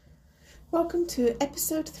Welcome to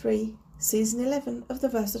Episode 3, Season 11 of The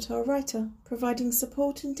Versatile Writer, providing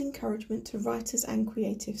support and encouragement to writers and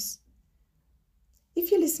creatives. If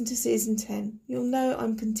you listen to Season 10, you'll know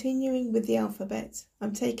I'm continuing with the alphabet.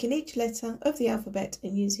 I'm taking each letter of the alphabet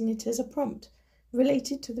and using it as a prompt,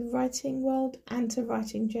 related to the writing world and to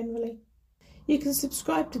writing generally. You can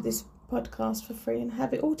subscribe to this podcast for free and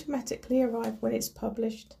have it automatically arrive when it's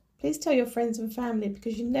published. Please tell your friends and family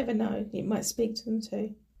because you never know, it might speak to them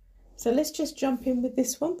too. So let's just jump in with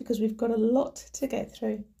this one because we've got a lot to get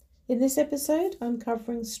through. In this episode, I'm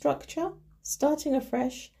covering structure, starting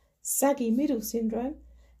afresh, saggy middle syndrome,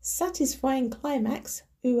 satisfying climax,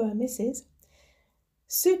 misses,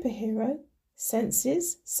 superhero,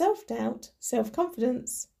 senses, self-doubt,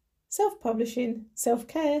 self-confidence, self-publishing,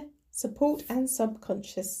 self-care, support and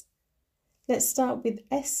subconscious. Let's start with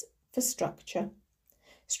S for structure.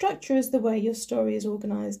 Structure is the way your story is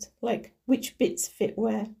organised, like which bits fit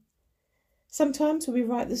where. Sometimes we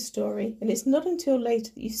write the story and it's not until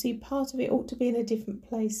later that you see part of it ought to be in a different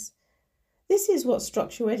place. This is what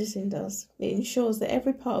structural editing does. It ensures that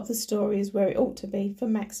every part of the story is where it ought to be for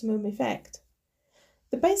maximum effect.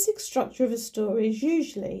 The basic structure of a story is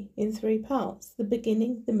usually in 3 parts: the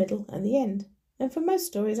beginning, the middle and the end. And for most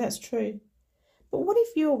stories that's true. But what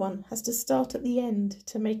if your one has to start at the end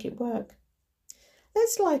to make it work?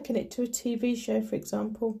 Let's liken it to a TV show, for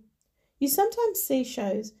example. You sometimes see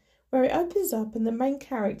shows where it opens up and the main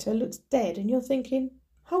character looks dead and you're thinking,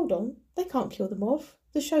 hold on, they can't kill them off,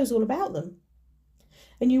 the show's all about them.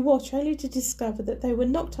 And you watch only to discover that they were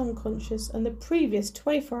knocked unconscious and the previous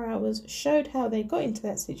 24 hours showed how they got into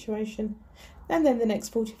that situation, and then the next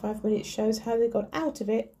 45 minutes shows how they got out of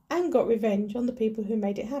it and got revenge on the people who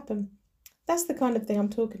made it happen. That's the kind of thing I'm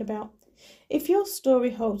talking about. If your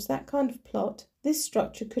story holds that kind of plot, this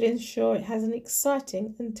structure could ensure it has an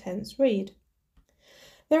exciting and tense read.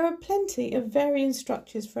 There are plenty of varying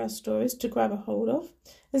structures for our stories to grab a hold of,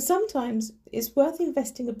 and sometimes it's worth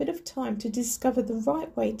investing a bit of time to discover the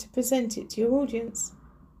right way to present it to your audience.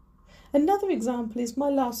 Another example is my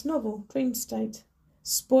last novel, Dream State.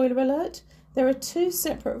 Spoiler alert, there are 2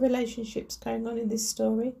 separate relationships going on in this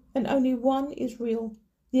story, and only one is real.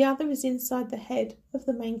 The other is inside the head of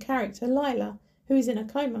the main character, Lila, who is in a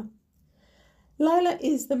coma. Lila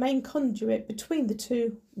is the main conduit between the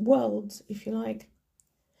 2 worlds, if you like.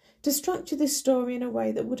 To structure this story in a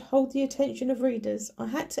way that would hold the attention of readers, I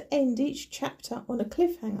had to end each chapter on a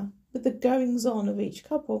cliffhanger with the goings-on of each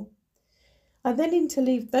couple. I then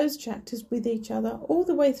interleaved those chapters with each other all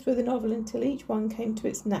the way through the novel until each one came to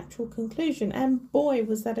its natural conclusion, and boy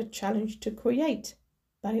was that a challenge to create,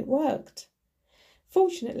 but it worked.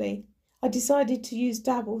 Fortunately, I decided to use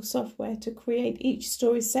Dabble software to create each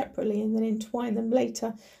story separately and then entwine them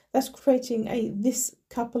later, thus creating a this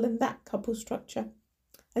couple and that couple structure.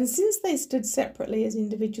 And since they stood separately as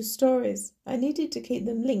individual stories, I needed to keep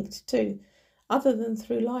them linked too, other than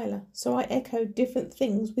through Lila, so I echoed different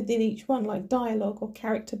things within each one, like dialogue or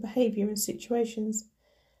character behaviour and situations.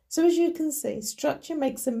 So as you can see, structure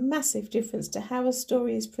makes a massive difference to how a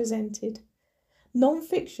story is presented.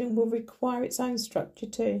 Non-fiction will require its own structure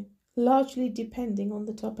too, largely depending on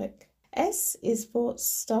the topic. S is for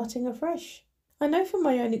starting afresh. I know from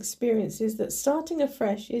my own experiences that starting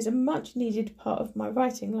afresh is a much needed part of my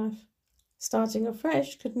writing life. Starting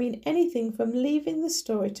afresh could mean anything from leaving the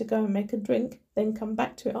story to go and make a drink, then come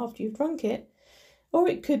back to it after you've drunk it, or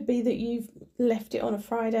it could be that you've left it on a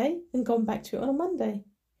Friday and gone back to it on a Monday,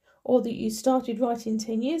 or that you started writing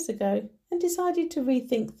 10 years ago and decided to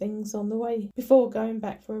rethink things on the way before going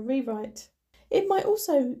back for a rewrite. It might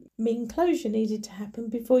also mean closure needed to happen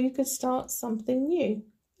before you could start something new,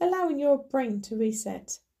 allowing your brain to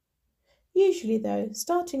reset. Usually though,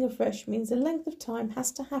 starting afresh means a length of time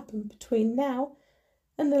has to happen between now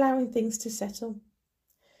and allowing things to settle.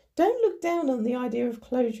 Don't look down on the idea of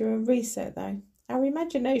closure and reset though. Our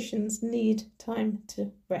imaginations need time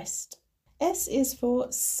to rest. S is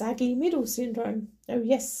for saggy middle syndrome. Oh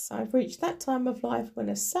yes, I've reached that time of life when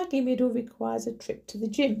a saggy middle requires a trip to the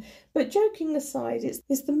gym. But joking aside,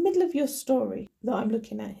 it's the middle of your story that I'm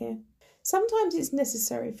looking at here. Sometimes it's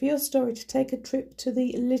necessary for your story to take a trip to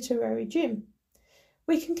the literary gym.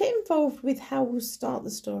 We can get involved with how we'll start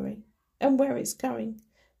the story and where it's going,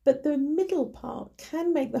 but the middle part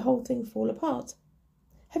can make the whole thing fall apart.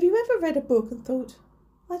 Have you ever read a book and thought,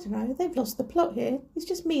 I don't know, they've lost the plot here, it's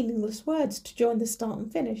just meaningless words to join the start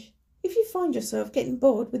and finish? If you find yourself getting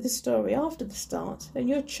bored with the story after the start and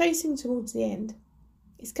you're chasing towards the end,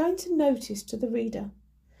 it's going to notice to the reader.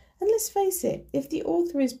 And let's face it, if the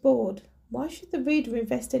author is bored, why should the reader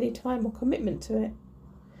invest any time or commitment to it?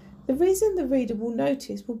 The reason the reader will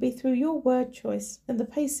notice will be through your word choice and the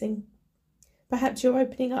pacing. Perhaps you're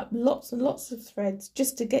opening up lots and lots of threads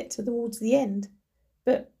just to get towards the end,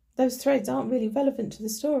 but those threads aren't really relevant to the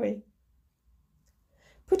story.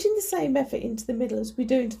 Putting the same effort into the middle as we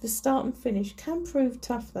do into the start and finish can prove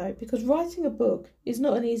tough though, because writing a book is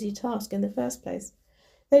not an easy task in the first place.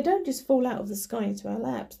 They don't just fall out of the sky into our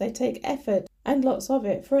laps, they take effort and lots of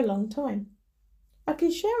it for a long time. I can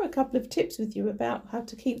share a couple of tips with you about how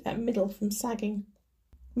to keep that middle from sagging.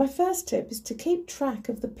 My first tip is to keep track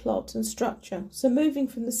of the plot and structure, so moving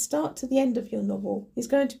from the start to the end of your novel is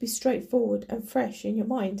going to be straightforward and fresh in your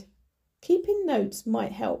mind. Keeping notes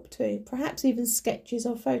might help too, perhaps even sketches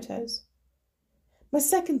or photos. My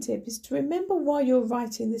second tip is to remember why you're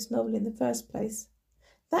writing this novel in the first place.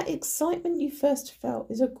 That excitement you first felt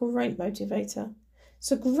is a great motivator,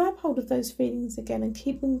 so grab hold of those feelings again and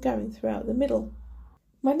keep them going throughout the middle.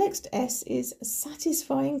 My next S is a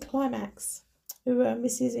satisfying climax.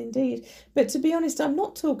 Misses indeed. But to be honest, I'm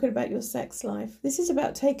not talking about your sex life. This is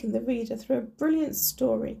about taking the reader through a brilliant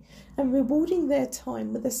story and rewarding their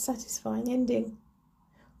time with a satisfying ending.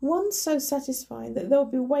 One so satisfying that they'll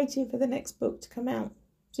be waiting for the next book to come out.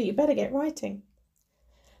 So you better get writing.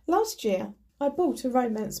 Last year, I bought a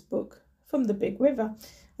romance book from the Big River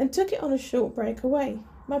and took it on a short break away.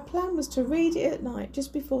 My plan was to read it at night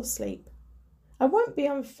just before sleep. I won't be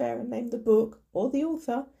unfair and name the book or the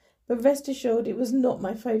author, but rest assured it was not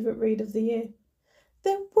my favourite read of the year.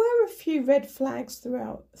 There were a few red flags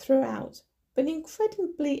throughout, but an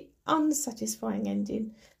incredibly unsatisfying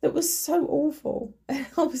ending that was so awful.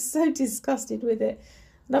 I was so disgusted with it,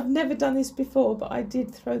 and I've never done this before, but I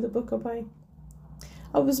did throw the book away.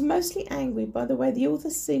 I was mostly angry by the way the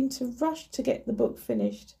author seemed to rush to get the book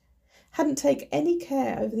finished, hadn't taken any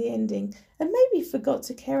care over the ending, and maybe forgot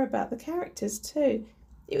to care about the characters too.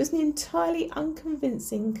 It was an entirely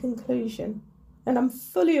unconvincing conclusion, and I'm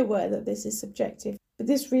fully aware that this is subjective, but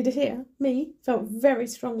this reader here, me, felt very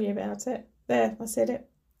strongly about it. There, I said it.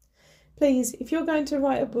 Please, if you're going to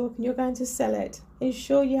write a book and you're going to sell it,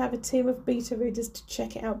 ensure you have a team of beta readers to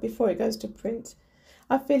check it out before it goes to print.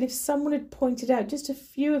 I feel if someone had pointed out just a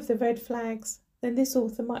few of the red flags, then this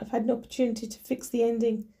author might have had an opportunity to fix the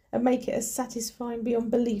ending and make it a satisfying beyond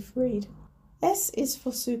belief read. S is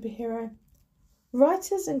for superhero.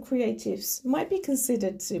 Writers and creatives might be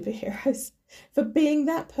considered superheroes for being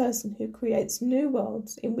that person who creates new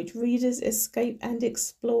worlds in which readers escape and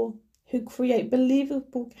explore, who create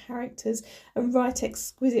believable characters and write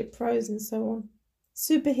exquisite prose and so on.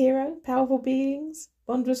 Superhero, powerful beings,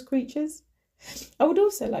 wondrous creatures. I would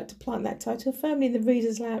also like to plant that title firmly in the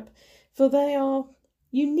reader's lap, for they are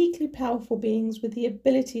uniquely powerful beings with the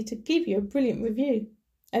ability to give you a brilliant review.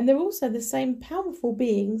 And they're also the same powerful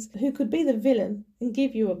beings who could be the villain and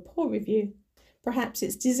give you a poor review. Perhaps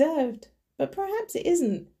it's deserved, but perhaps it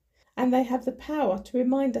isn't. And they have the power to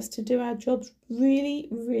remind us to do our jobs really,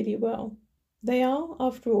 really well. They are,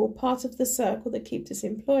 after all, part of the circle that keeps us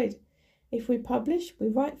employed. If we publish, we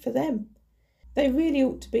write for them. They really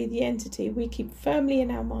ought to be the entity we keep firmly in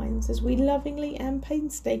our minds as we lovingly and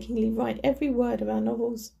painstakingly write every word of our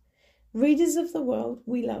novels. Readers of the world,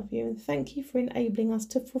 we love you and thank you for enabling us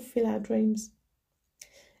to fulfil our dreams.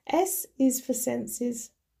 S is for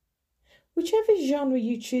senses. Whichever genre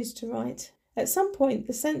you choose to write, at some point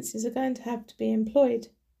the senses are going to have to be employed.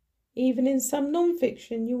 Even in some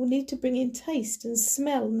non-fiction, you will need to bring in taste and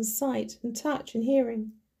smell and sight and touch and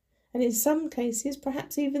hearing. And in some cases,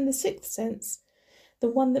 perhaps even the sixth sense, the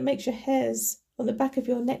one that makes your hairs on the back of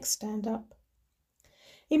your neck stand up.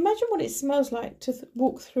 Imagine what it smells like to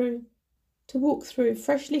walk through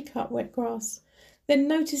freshly cut wet grass, then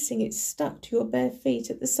noticing it's stuck to your bare feet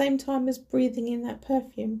at the same time as breathing in that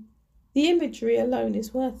perfume. The imagery alone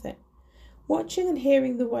is worth it. Watching and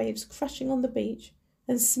hearing the waves crashing on the beach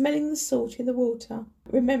and smelling the salt in the water.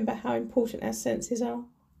 Remember how important our senses are.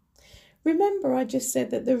 Remember I just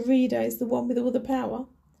said that the reader is the one with all the power?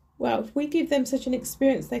 Well, if we give them such an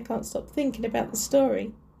experience they can't stop thinking about the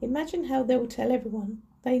story, imagine how they will tell everyone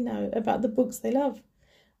they know about the books they love.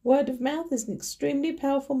 Word of mouth is an extremely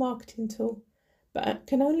powerful marketing tool, but it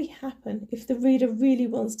can only happen if the reader really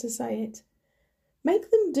wants to say it. Make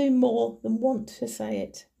them do more than want to say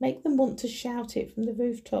it. Make them want to shout it from the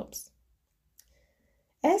rooftops.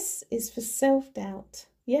 S is for self-doubt.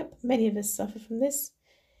 Yep, many of us suffer from this.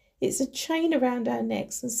 It's a chain around our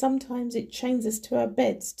necks and sometimes it chains us to our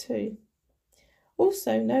beds too.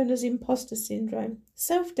 Also known as imposter syndrome,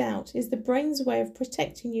 self-doubt is the brain's way of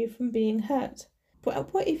protecting you from being hurt.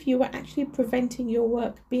 But what if you were actually preventing your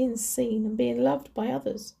work being seen and being loved by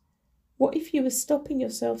others? What if you were stopping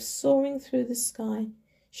yourself soaring through the sky,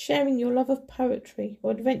 sharing your love of poetry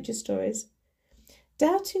or adventure stories?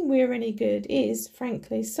 Doubting we're any good is,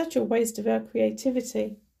 frankly, such a waste of our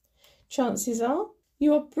creativity. Chances are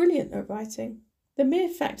you are brilliant at writing. The mere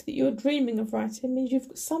fact that you're dreaming of writing means you've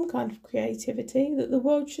got some kind of creativity that the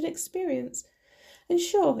world should experience. And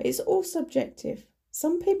sure, it's all subjective.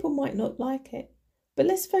 Some people might not like it, but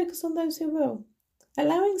let's focus on those who will.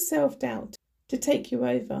 Allowing self-doubt to take you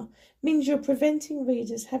over means you're preventing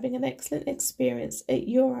readers having an excellent experience at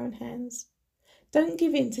your own hands. Don't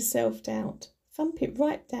give in to self-doubt. Thump it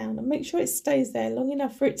right down and make sure it stays there long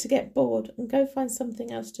enough for it to get bored and go find something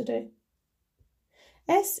else to do.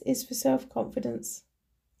 S is for self-confidence.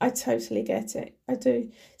 I totally get it. I do.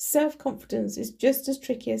 Self-confidence is just as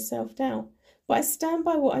tricky as self-doubt, but I stand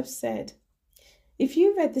by what I've said. If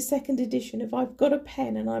you read the second edition of I've Got a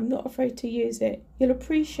Pen and I'm Not Afraid to Use It, you'll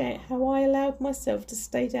appreciate how I allowed myself to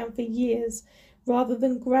stay down for years rather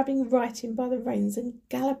than grabbing writing by the reins and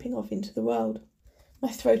galloping off into the world. My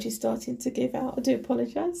throat is starting to give out. I do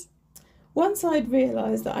apologise. Once I'd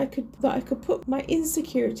realised that I could put my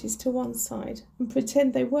insecurities to one side and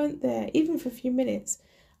pretend they weren't there, even for a few minutes,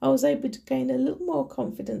 I was able to gain a little more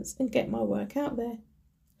confidence and get my work out there.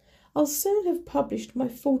 I'll soon have published my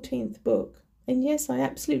 14th book, and yes, I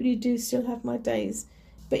absolutely do still have my days,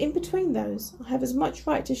 but in between those, I have as much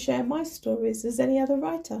right to share my stories as any other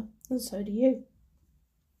writer, and so do you.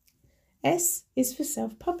 S is for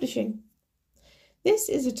self-publishing. This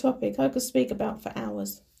is a topic I could speak about for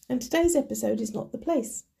hours, and today's episode is not the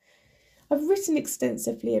place. I've written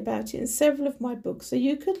extensively about it in several of my books, so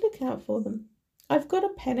you could look out for them. I've Got a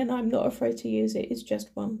Pen and I'm Not Afraid to Use It is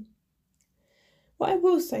just one. What I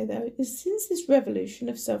will say, though, is since this revolution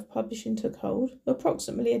of self-publishing took hold,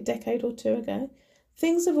 approximately a decade or two ago,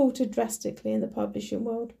 things have altered drastically in the publishing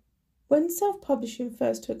world. When self-publishing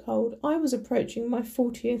first took hold, I was approaching my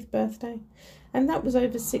 40th birthday, and that was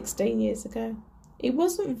over 16 years ago. It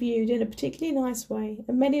wasn't viewed in a particularly nice way,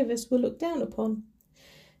 and many of us were looked down upon.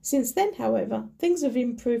 Since then, however, things have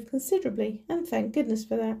improved considerably, and thank goodness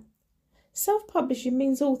for that. Self-publishing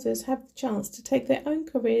means authors have the chance to take their own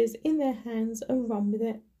careers in their hands and run with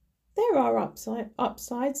it. There are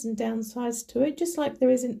upsides and downsides to it, just like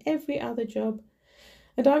there is in every other job,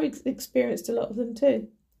 and I've experienced a lot of them too.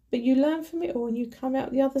 But you learn from it all and you come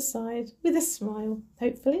out the other side with a smile,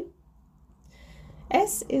 hopefully.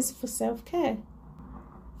 S is for self-care.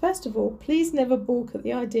 First of all, please never balk at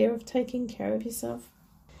the idea of taking care of yourself.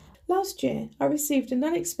 Last year, I received an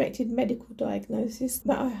unexpected medical diagnosis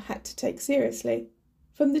that I had to take seriously.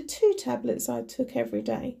 From the 2 tablets I took every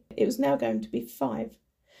day, it was now going to be 5.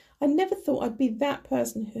 I never thought I'd be that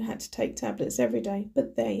person who had to take tablets every day,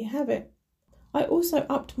 but there you have it. I also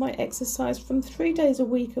upped my exercise from 3 days a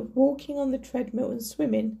week of walking on the treadmill and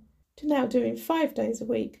swimming to now doing 5 days a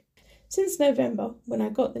week. Since November, when I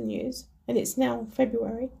got the news, and it's now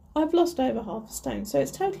February, I've lost over half a stone, so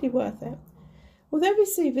it's totally worth it. Although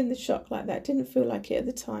receiving the shock like that didn't feel like it at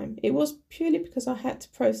the time, it was purely because I had to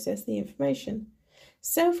process the information.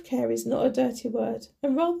 Self-care is not a dirty word,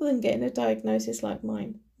 and rather than getting a diagnosis like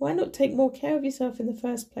mine, why not take more care of yourself in the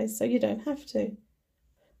first place so you don't have to?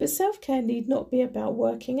 But self-care need not be about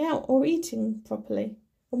working out or eating properly.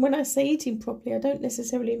 And when I say eating properly, I don't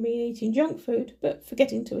necessarily mean eating junk food, but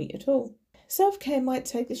forgetting to eat at all. Self-care might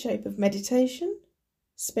take the shape of meditation,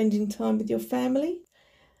 spending time with your family,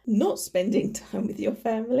 not spending time with your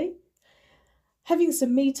family, having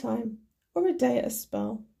some me time, or a day at a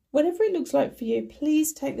spa. Whatever it looks like for you,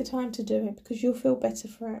 please take the time to do it because you'll feel better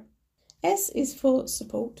for it. S is for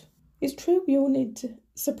support. It's true we all need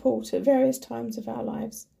support at various times of our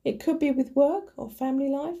lives. It could be with work or family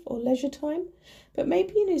life or leisure time, but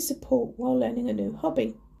maybe you need support while learning a new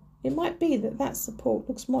hobby. It might be that support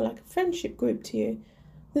looks more like a friendship group to you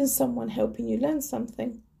than someone helping you learn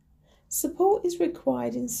something. Support is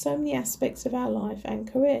required in so many aspects of our life and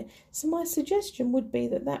career, so my suggestion would be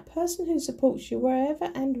that person who supports you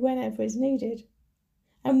wherever and whenever is needed.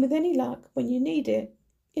 And with any luck, when you need it,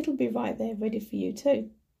 it'll be right there ready for you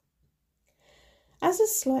too. As a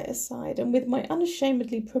slight aside, and with my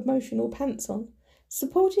unashamedly promotional pants on,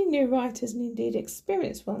 supporting new writers and indeed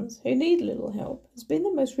experienced ones who need a little help has been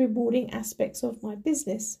the most rewarding aspects of my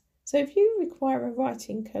business. So if you require a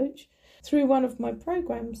writing coach through one of my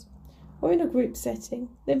programs, or in a group setting,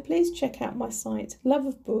 then please check out my site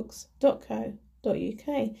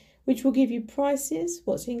loveofbooks.co.uk, which will give you prices,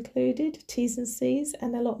 what's included, T's and C's,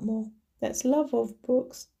 and a lot more. That's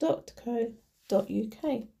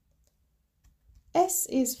loveofbooks.co.uk. S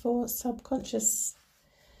is for subconscious.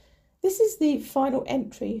 This is the final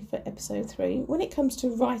entry for episode 3. When it comes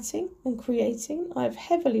to writing and creating, I've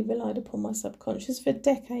heavily relied upon my subconscious for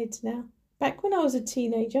decades now. Back when I was a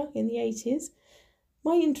teenager in the 80s,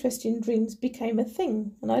 my interest in dreams became a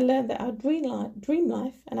thing, and I learned that our dream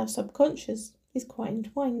life and our subconscious is quite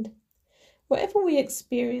entwined. Whatever we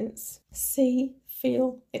experience, see,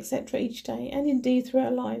 feel, etc. each day, and indeed through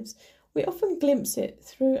our lives, we often glimpse it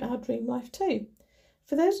through our dream life too.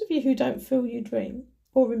 For those of you who don't feel you dream,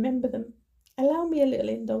 or remember them, allow me a little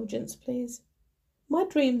indulgence, please. My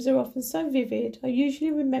dreams are often so vivid, I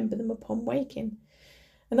usually remember them upon waking.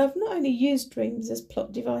 And I've not only used dreams as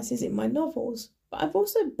plot devices in my novels, but I've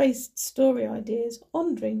also based story ideas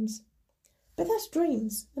on dreams. But that's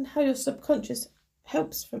dreams, and how your subconscious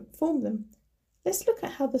helps form them. Let's look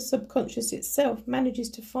at how the subconscious itself manages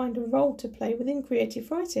to find a role to play within creative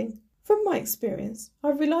writing. From my experience,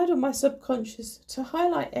 I've relied on my subconscious to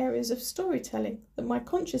highlight areas of storytelling that my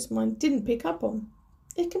conscious mind didn't pick up on.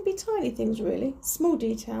 It can be tiny things really, small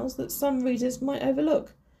details that some readers might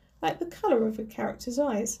overlook, like the colour of a character's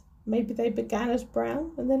eyes. Maybe they began as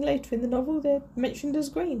brown and then later in the novel they're mentioned as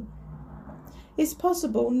green. It's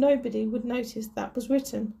possible nobody would notice that was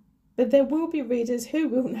written, but there will be readers who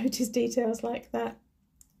will notice details like that.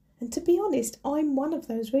 And to be honest, I'm one of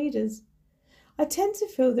those readers. I tend to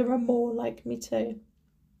feel there are more like me too.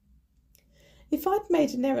 If I'd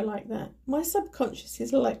made an error like that, my subconscious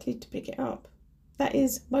is likely to pick it up. That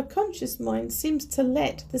is, my conscious mind seems to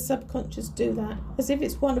let the subconscious do that, as if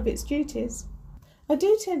it's one of its duties. I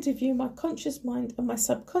do tend to view my conscious mind and my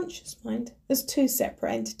subconscious mind as two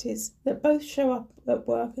separate entities that both show up at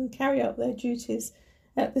work and carry out their duties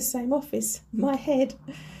at the same office, my head.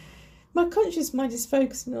 My conscious mind is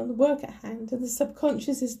focusing on the work at hand, and the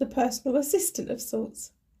subconscious is the personal assistant of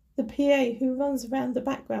sorts. The PA who runs around the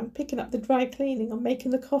background picking up the dry cleaning or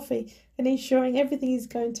making the coffee and ensuring everything is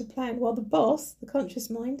going to plan, while the boss, the conscious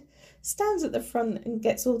mind, stands at the front and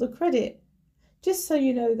gets all the credit. Just so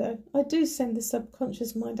you know though, I do send the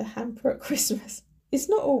subconscious mind a hamper at Christmas. It's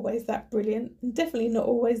not always that brilliant, and definitely not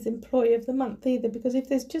always the employee of the month either, because if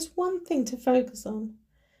there's just one thing to focus on,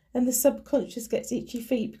 and the subconscious gets itchy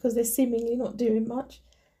feet because they're seemingly not doing much,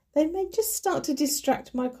 they may just start to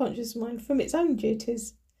distract my conscious mind from its own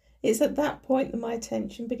duties. It's at that point that my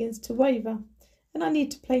attention begins to waver, and I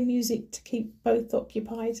need to play music to keep both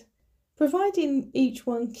occupied. Providing each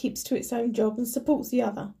one keeps to its own job and supports the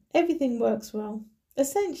other, everything works well.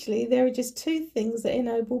 Essentially, there are just two things that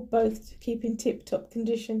enable both to keep in tip-top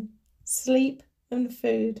condition: sleep and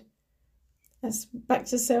food. That's back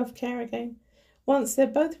to self-care again. Once they're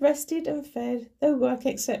both rested and fed, they'll work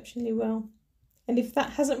exceptionally well. And if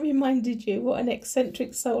that hasn't reminded you what an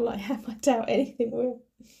eccentric soul I am, I doubt anything will.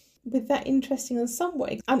 With that interesting and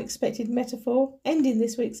somewhat unexpected metaphor ending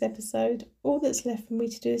this week's episode, all that's left for me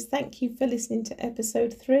to do is thank you for listening to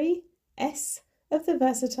episode 3, S of the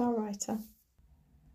Versatile Writer.